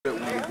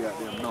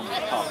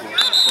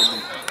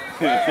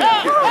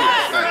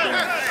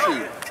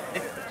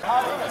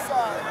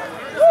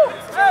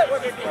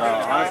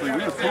Honestly, we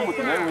was cool with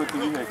the neighborhood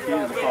because we had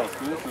kids across the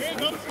school system.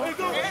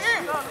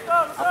 I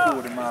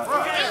pulled them out.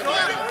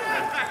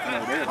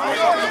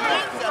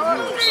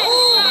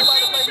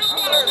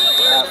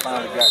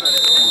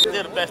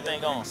 They're the best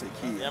thing on.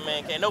 I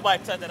mean, can't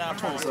nobody touch that out.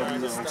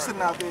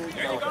 Sitting out there,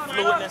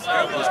 Fluidness,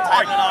 just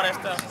tightening all that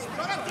stuff.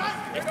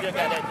 They still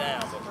got that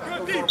down.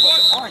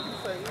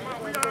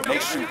 they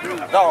shoot.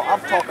 No, I'm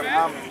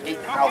 8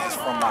 houses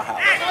from my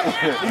house.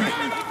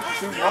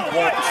 I'm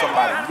going to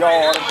somebody's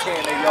yard and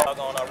tearing their yard. I'm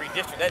gonna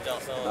redistrict that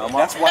junk soon.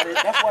 That's why they do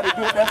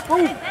it. That's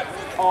cool.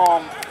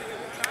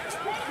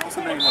 What's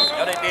the name of it?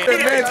 That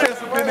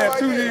Manchester been there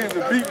 2 years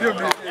and beat them.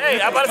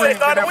 Hey, I'm about to say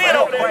start to win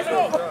over there. They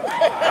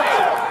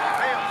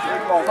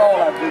lost all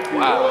that big team.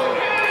 Wow.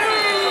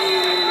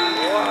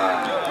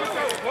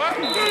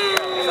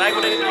 Like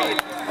what they do.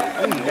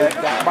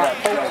 Got about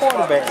 4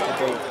 quarterbacks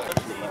today.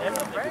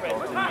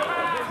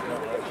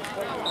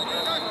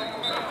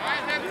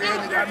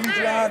 I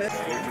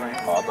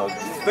thought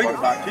thinking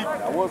about keeping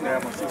it. I wasn't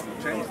having my sister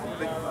change.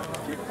 Thinking about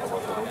keeping it.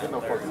 You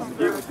know, for some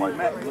years with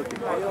Matt looking.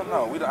 Hell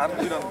no, we done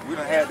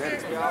had that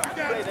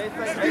experience.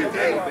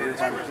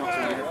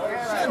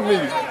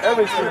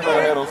 Every season I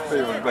had those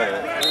feelings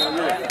bad.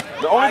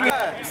 The only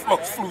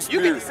flew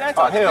spirit.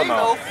 Oh hell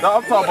no. No,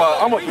 I'm talking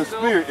about I'm up the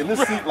spirit in this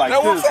seat like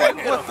this. Like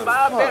what the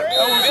fuck?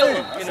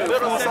 In the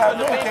middle side.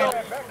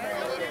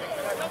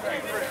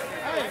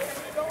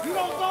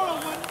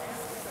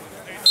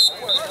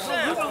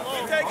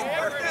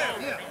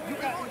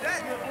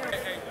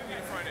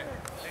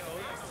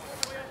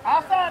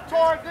 Outside,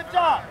 Tori. Good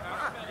job.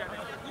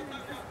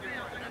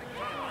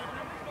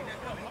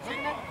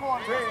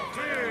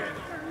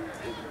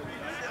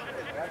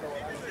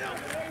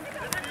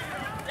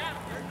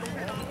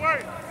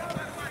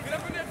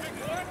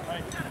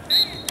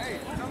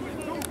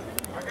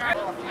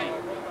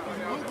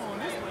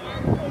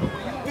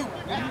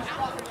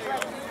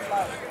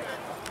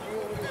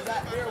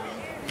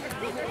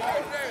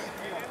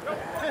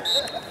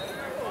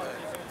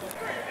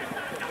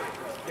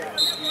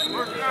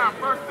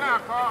 First down,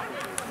 Carl.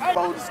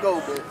 Hold the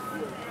scope, man.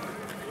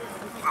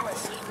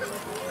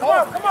 Come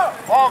on.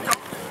 Ball.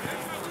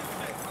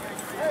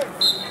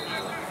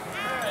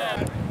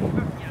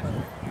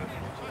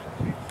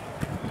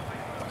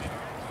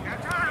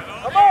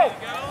 Come on.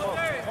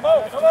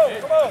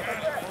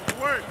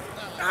 Work.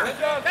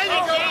 There you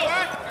go,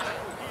 boy.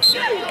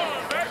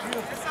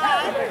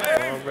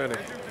 Already.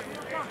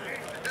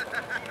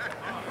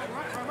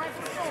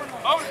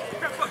 Oh,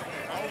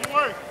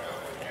 work.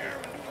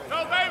 Go,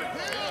 baby.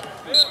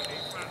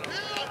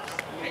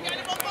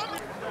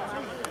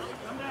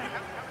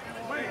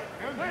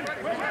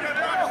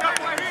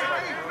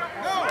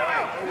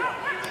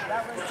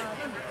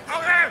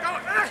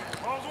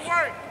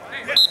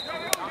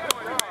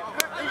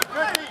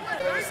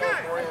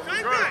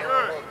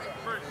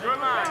 Good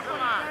line.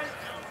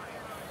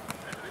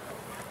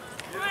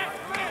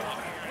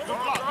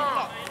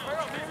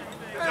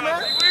 Hey, man.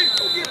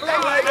 Get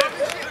black like that.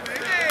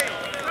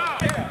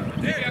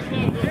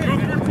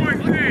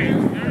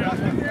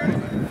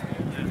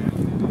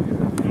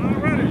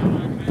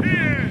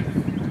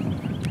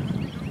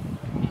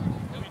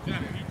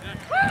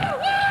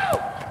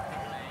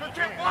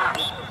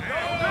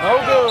 No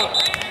good.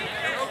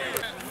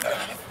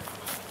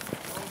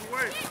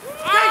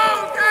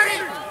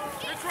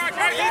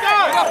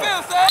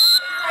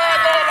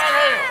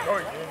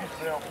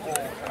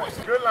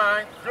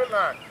 Good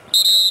line.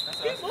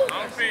 That's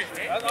all fit.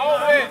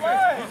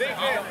 Good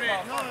catch.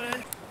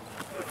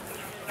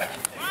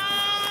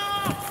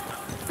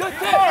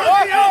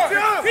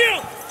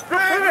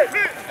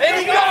 There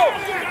you go.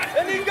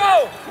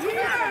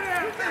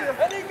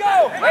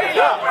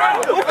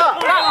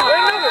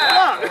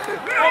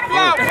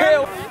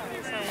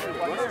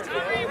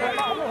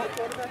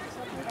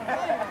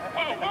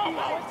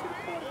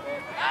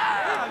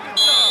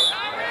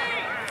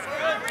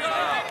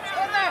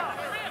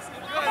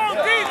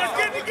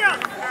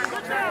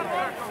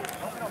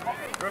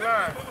 Good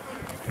line.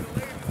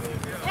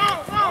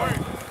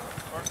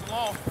 First and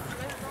long.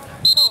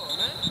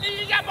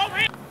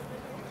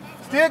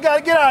 Still got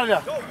to get out of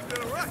there.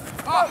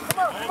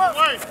 Come on.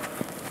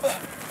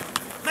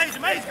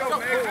 Mason, go,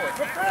 man.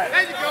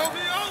 There you go.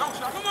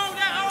 Come on,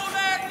 that old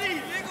ass knee,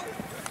 nigga.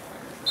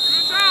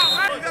 Good job,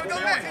 man. You got to go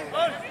next.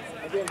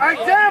 Hey,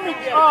 damn it,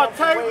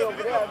 Tate.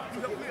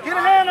 Get a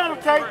hand on him,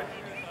 Tate.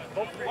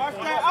 Watch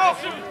that. Oh,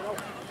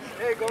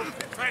 there you go.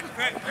 Hey.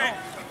 Come on.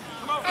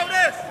 Over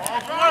this.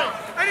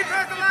 Ain't he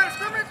past the line of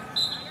scrimmage?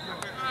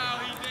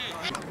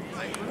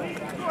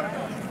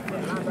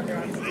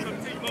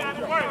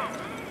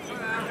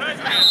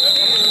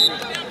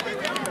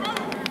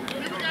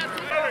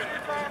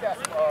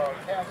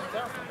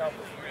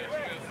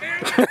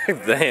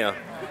 Damn.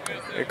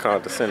 They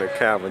called the center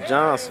Calvin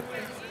Johnson.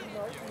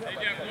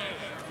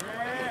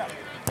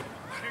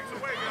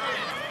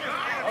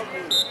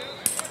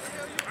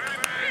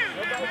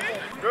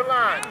 Good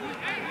line.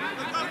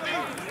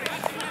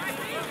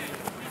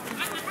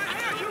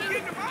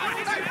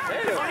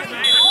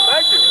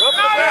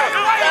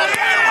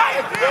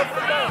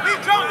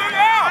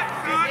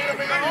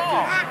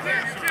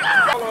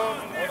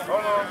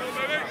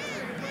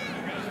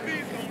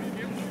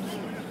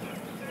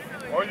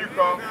 On you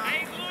come.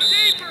 Hey, a little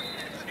deeper.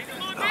 He's a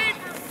little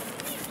deeper.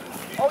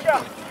 Oh,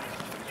 yeah.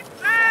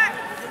 Back.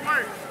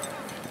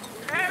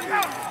 Hands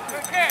up.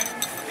 Good catch.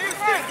 He's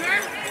right,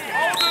 man.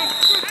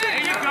 There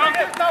you go.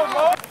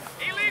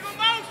 Illegal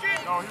motion.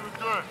 No, he was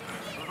good.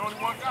 There was only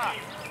one guy.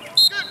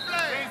 Good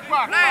play. He's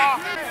back. Play.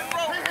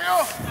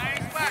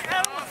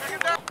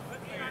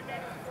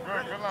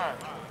 Good line.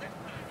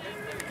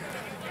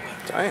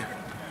 Damn.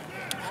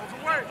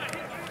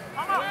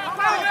 Come on,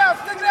 stick it out,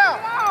 stick it out.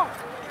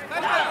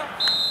 Come on.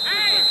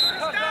 Hey,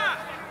 stop.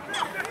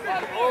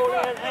 Oh,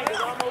 that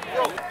ankle's almost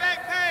broke. Back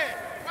pad.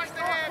 Watch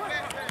the hand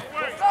back pad.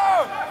 Yes, sir.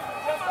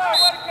 Yes, sir.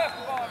 Where the catch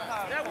the ball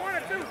tonight? That 1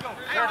 or 2 go.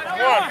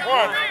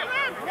 One.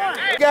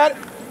 Got it.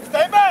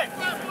 Stay back.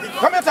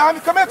 Come here, Tommy.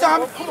 Come here,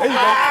 Tommy. There you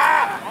go.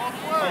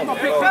 Come on,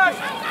 big touch.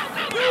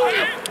 Good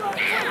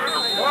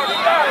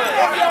line. You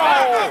got a good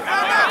line. Come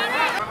here.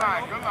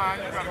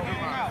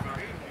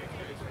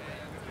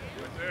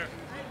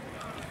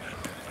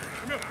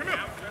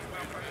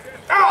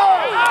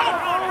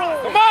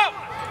 Come on.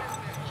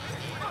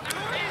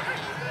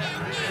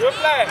 Good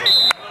play.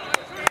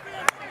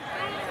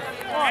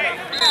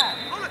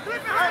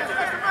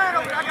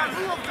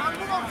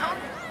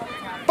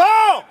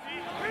 Ball.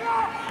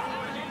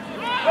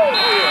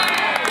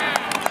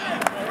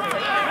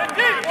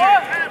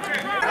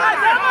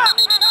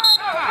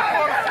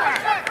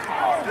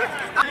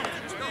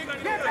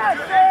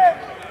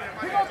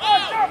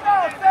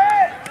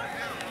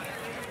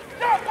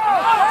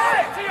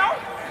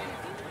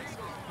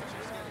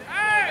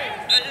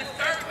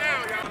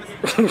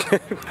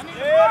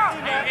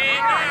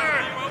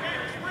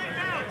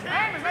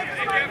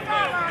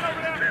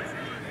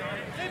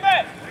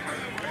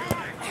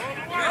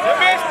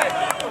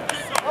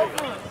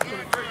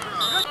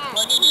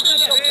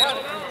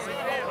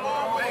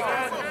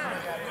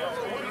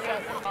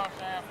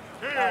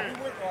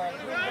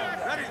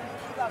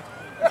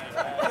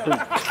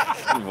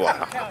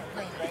 Wow.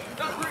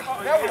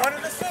 That was 1 of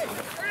the 6.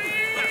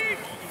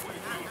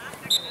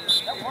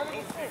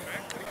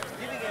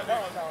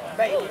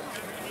 Baby.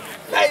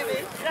 Baby.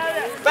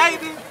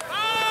 Baby.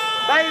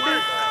 Baby.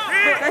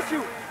 Look, that's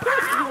you.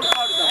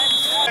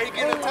 He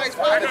getting a tight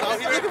spot. That's all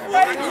he's looking for.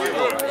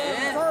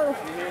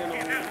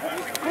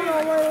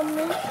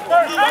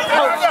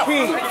 Coach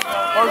King.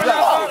 Where's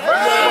that?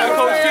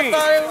 Coach King.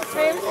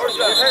 Where's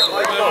that?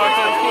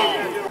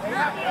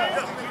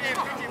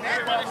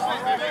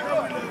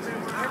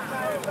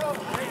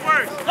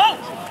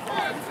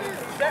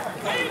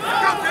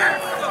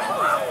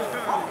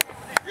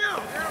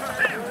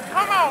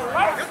 Come on,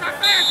 right?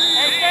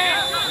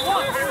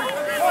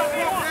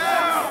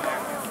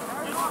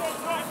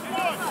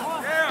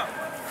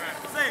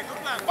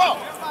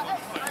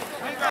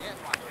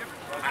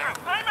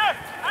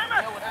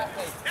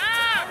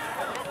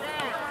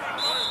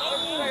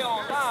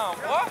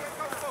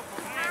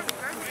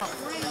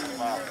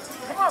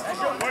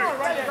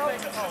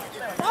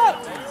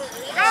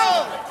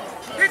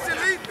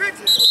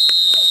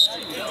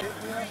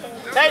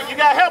 Hey, you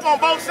got help on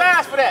both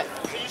sides for that.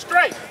 So you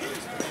straight.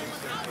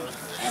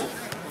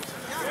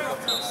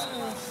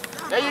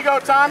 There you go,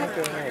 Tommy.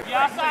 You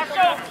outside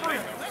shoulder free.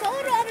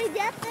 Hold on,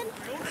 Justin.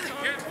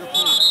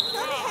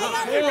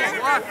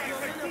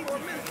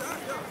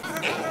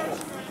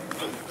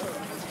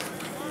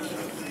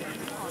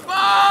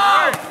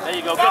 There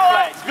you go. Good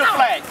flag. Good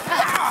flag.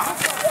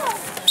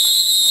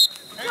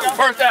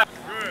 First down.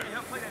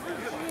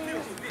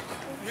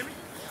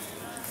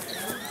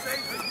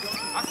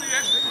 I see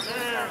that.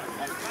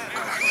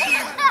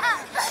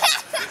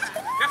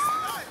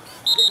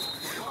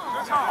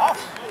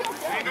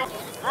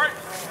 Right.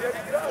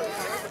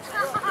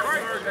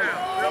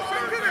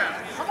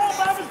 Come on,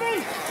 Bobby B.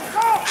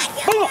 Go.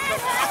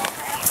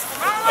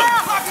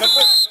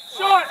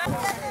 Short.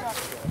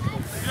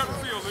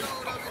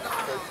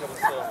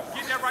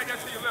 Get that right there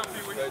to your left,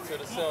 Pee-wee. Straight to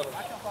the center.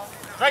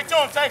 Straight to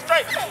him, take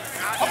straight.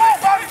 Come on,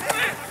 Bobby.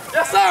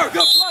 Yes, sir.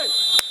 Good play.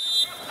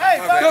 Hey,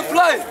 Bobby. Good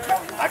play.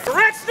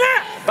 Direct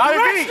snap. Bobby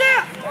B.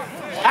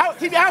 Out,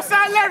 keep your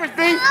outside leverage,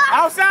 B.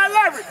 Outside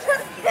leverage.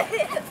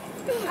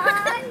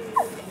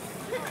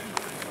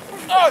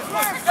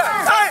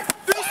 Hey,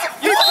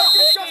 you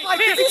just like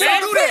this. He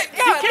can't do that.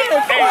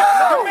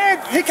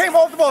 He came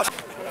off the ball.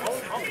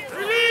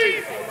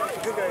 Release.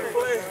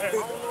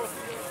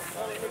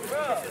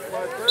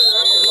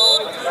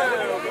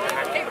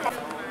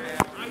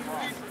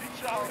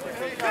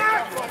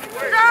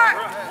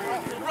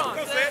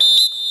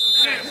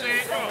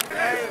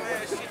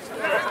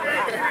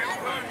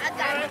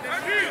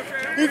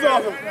 He's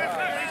awesome.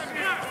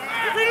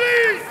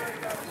 Release.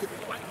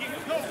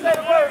 Say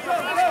the word.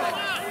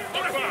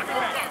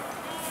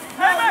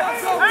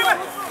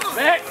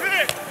 Back. Hit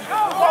it.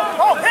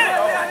 Oh, hit it.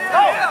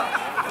 Go.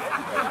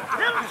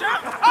 Hit him,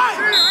 Chuck. Hey,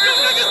 you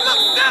niggas look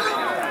silly.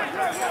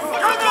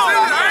 Come on.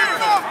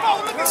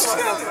 Look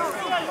silly.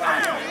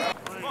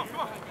 Come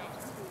on.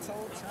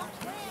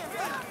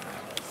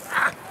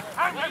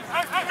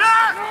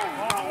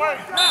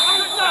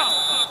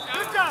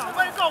 Good job.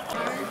 Way to go.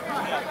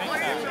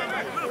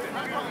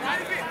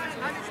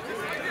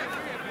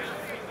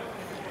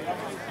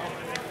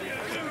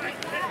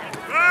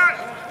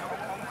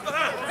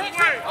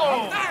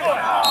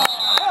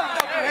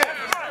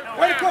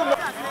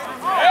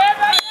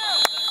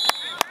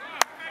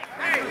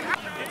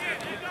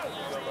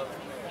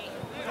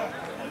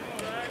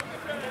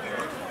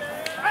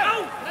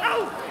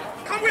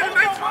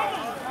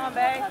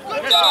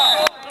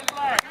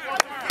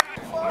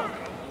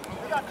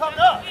 Come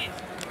up.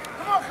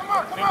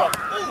 Come on.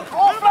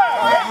 All flag.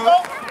 There you go.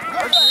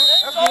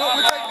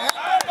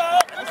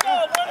 That's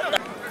good.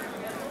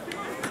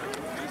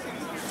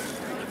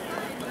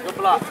 We'll take that. Good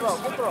block.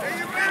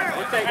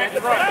 We'll take that.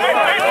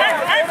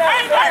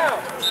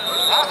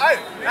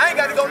 I ain't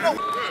got to go no.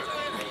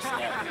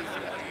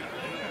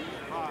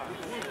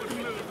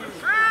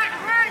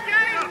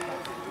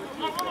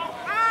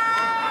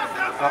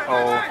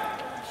 Uh-oh.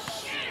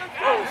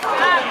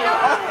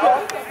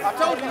 I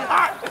told you.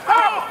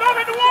 Don't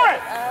hit the one.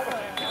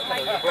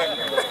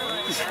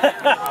 I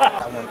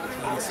want to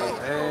be so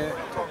bad.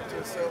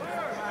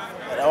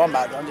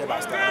 I'm just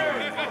about to start.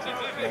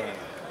 Man,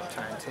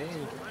 trying to tell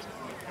you.